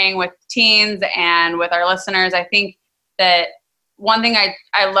sharing with teens and with our listeners. I think that one thing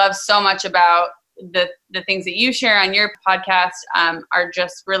I love so much about the things that you share on your podcast are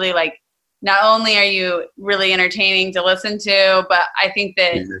just really like, not only are you really entertaining to listen to, but I think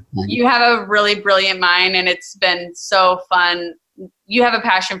that you have a really brilliant mind, and it's been so fun. You have a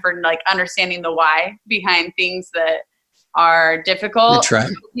passion for like understanding the why behind things that are difficult for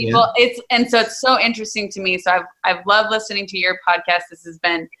people. Yeah. So it's so interesting to me. So I've loved listening to your podcast. This has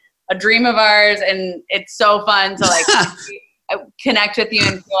been a dream of ours, and it's so fun to like connect with you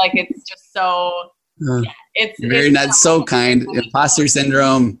and feel like it's just so. It's very that's so kind. Imposter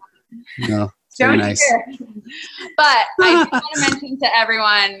syndrome. It's very nice. But I just want to mention to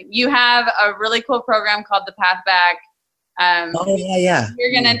everyone, you have a really cool program called The Path Back. We're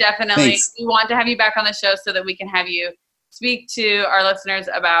going to definitely, we want to have you back on the show so that we can have you speak to our listeners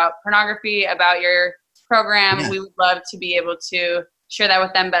about pornography, about your program. Yeah. We would love to be able to share that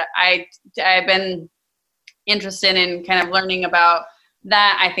with them. But I've been interested in kind of learning about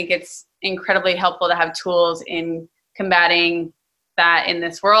that. I think it's incredibly helpful to have tools in combating that in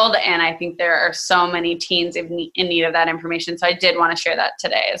this world, and I think there are so many teens in need of that information. So I did want to share that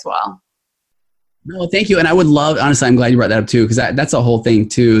today as well. No, thank you. And I would love, honestly, I'm glad you brought that up too, because that's a whole thing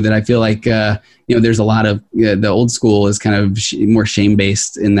too, that I feel like, there's a lot of, the old school is kind of more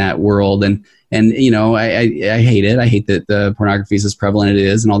shame-based in that world. And I hate it. I hate that the pornography is as prevalent it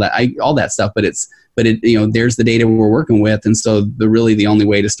is and all that stuff, but there's the data we're working with. And so the only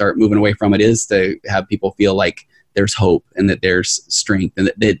way to start moving away from it is to have people feel like there's hope and that there's strength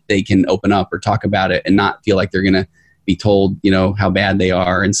and that they can open up or talk about it and not feel like they're going to be told, how bad they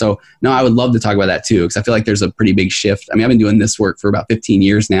are. And so, no, I would love to talk about that too, because I feel like there's a pretty big shift. I mean, I've been doing this work for about 15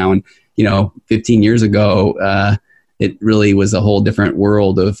 years now. And, 15 years ago, it really was a whole different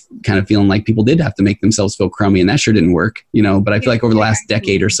world of kind of feeling like people did have to make themselves feel crummy. And that sure didn't work, but I feel like over the last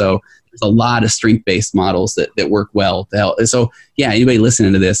decade or so, there's a lot of strength-based models that work well to help. So yeah, anybody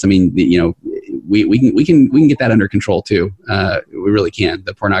listening to this, I mean, we can get that under control too. We really can.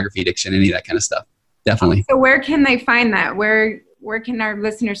 The pornography addiction, any of that kind of stuff. Definitely. So where can they find that? Where can our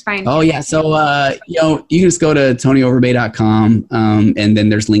listeners find you? Oh yeah. So, you can just go to tonyoverbay.com. And then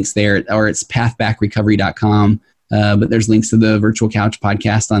there's links there, or it's pathbackrecovery.com. But there's links to the Virtual Couch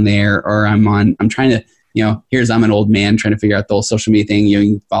podcast on there, or I'm trying to, I'm an old man trying to figure out the whole social media thing. You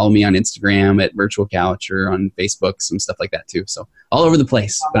can follow me on Instagram at Virtual Couch or on Facebook, some stuff like that too. So all over the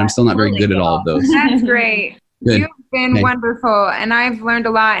place, but I'm still not very good at all of those. That's great. Good. You've been wonderful, and I've learned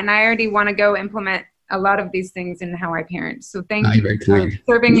a lot, and I already want to go implement a lot of these things in how I parent. So thank you for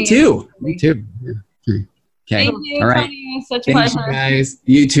serving me. Me too. Yeah. Okay. Thank you, all right. Tony. Such a pleasure. You guys.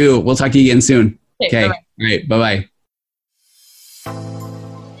 You too. We'll talk to you again soon. Okay. All right. Bye-bye.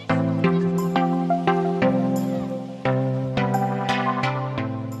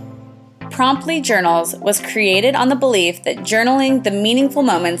 Promptly Journals was created on the belief that journaling the meaningful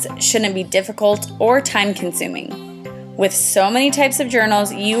moments shouldn't be difficult or time-consuming. With so many types of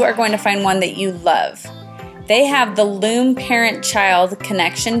journals, you are going to find one that you love. They have the Loom Parent-Child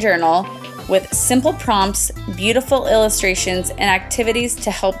Connection Journal with simple prompts, beautiful illustrations, and activities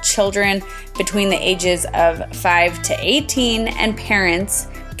to help children between the ages of 5 to 18 and parents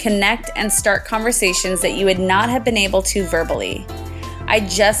connect and start conversations that you would not have been able to verbally. I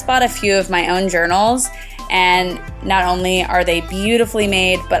just bought a few of my own journals, and not only are they beautifully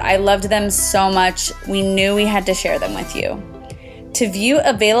made, but I loved them so much, we knew we had to share them with you. To view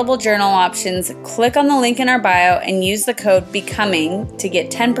available journal options, click on the link in our bio and use the code BECOMING to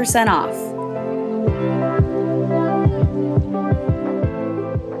get 10% off.